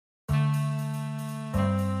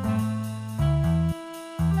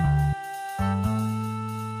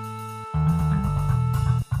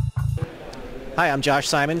Hi, I'm Josh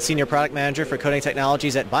Simon, Senior Product Manager for Coating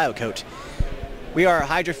Technologies at Biocoat. We are a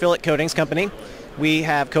hydrophilic coatings company. We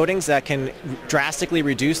have coatings that can drastically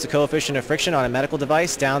reduce the coefficient of friction on a medical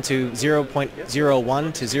device down to 0.01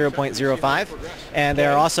 to 0.05. And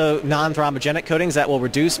there are also non-thrombogenic coatings that will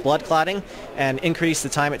reduce blood clotting and increase the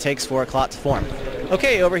time it takes for a clot to form.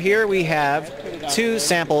 Okay, over here we have two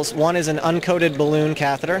samples. One is an uncoated balloon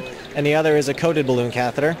catheter and the other is a coated balloon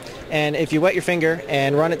catheter. And if you wet your finger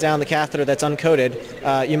and run it down the catheter that's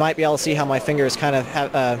uncoated, you might be able to see how my finger is kind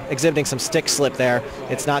of exhibiting some stick slip there.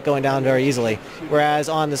 It's not going down very easily. Whereas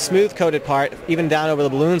on the smooth coated part, even down over the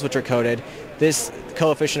balloons which are coated, this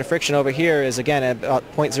coefficient of friction over here is again at about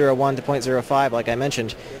 0.01 to 0.05 like I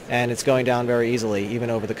mentioned, and it's going down very easily even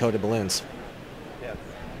over the coated balloons.